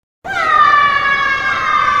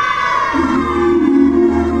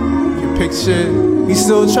big shit. We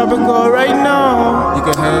so tropical right now. You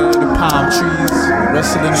can hear the palm trees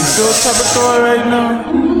rustling. We so tropical right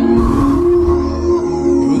now.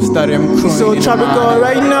 You start them crowing. We so tropical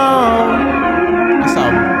right now. That's a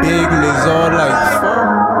big lizard like fuck.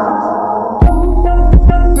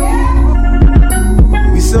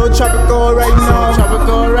 We so tropical right now.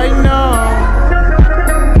 Tropical right now.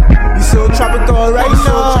 We so tropical right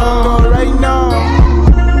now. Tropical right now.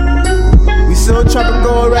 We so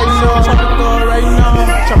tropical right now. Tropical right now.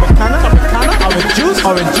 Tropicana, Tropicana. Orange juice,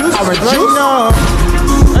 orange juice, orange juice. Right now,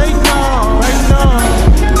 right now, right now.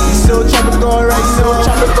 We so tropical right now.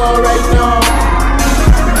 Tropical right now.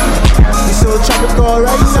 We so tropical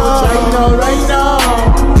right now. Right now, right now.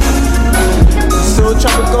 We so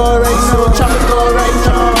tropical right now. Tropical right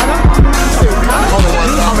now.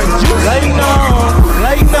 Orange juice, right now,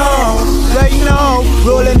 right now, right now.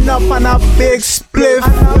 Rolling up on a big spliff.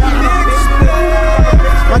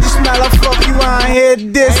 I just smell like fuck you, I ain't hear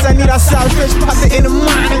this. I need a saltfish poppin' in the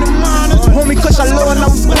morning. Homie, cause I low and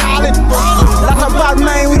I'm ballin'. Like a bad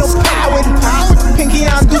man, we don't power it. Pinky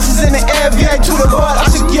and deuces in the air, VI to the ball. I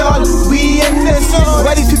said, y'all, we in this.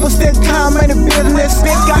 Why these people still calm in the business?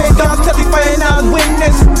 Big guy, don't tell me fire now,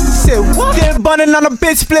 witness. Said, what? They're bunnin' on a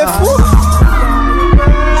bitch split.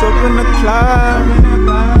 So in the club,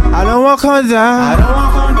 I don't walk on down.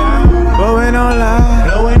 But we don't lie.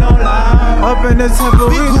 Up in the temple,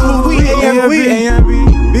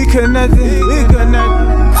 we connected to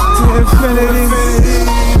infinity.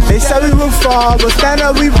 They said we would fall, but stand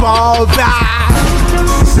up, we ball back.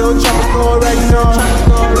 So tropical right now.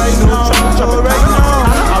 Tropical right now.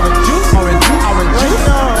 Orange juice, orange juice, orange juice.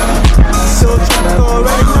 So tropical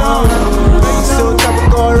right now. So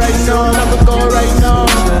tropical right now. Tropical right now.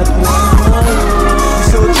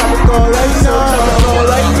 So tropical right now. Tropical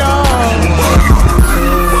right now.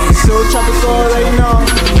 So tropical right now.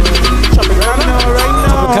 Tropicana right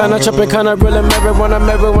now. Tropicana, really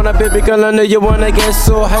marijuana, baby girl, I know you wanna get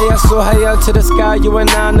so high up to the sky. You and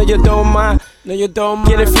I know you don't mind. No, you don't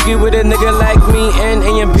get it freaky with a nigga like me and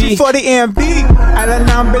A&B. For the A&B, I an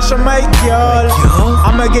ambition, my girl.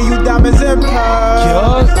 I'ma give you diamonds and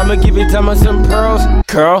pearls. I'ma give you diamonds and pearls,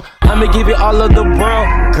 girl. I'ma give you all of the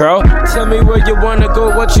world, girl. Tell me where you wanna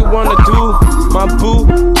go, what you wanna do. My boo,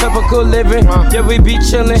 tropical living, yeah, we be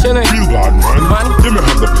chillin'. Real bad man, give me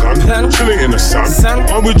the plan. Chillin' in the sun,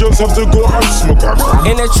 and we just have to go and smoke a crack.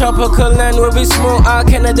 In a tropical land where we smoke all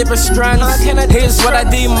kind of different strands. Here's what I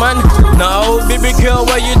demand. No, baby girl,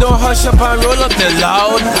 why you don't hush up and roll up the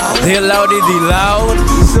loud? The loudy, the loud.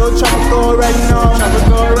 We so tropical right now.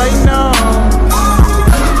 Tropical right now.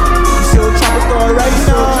 We so tropical right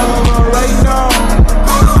now. Tropical right now.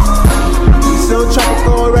 We so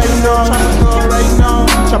tropical right now. Tropical right now.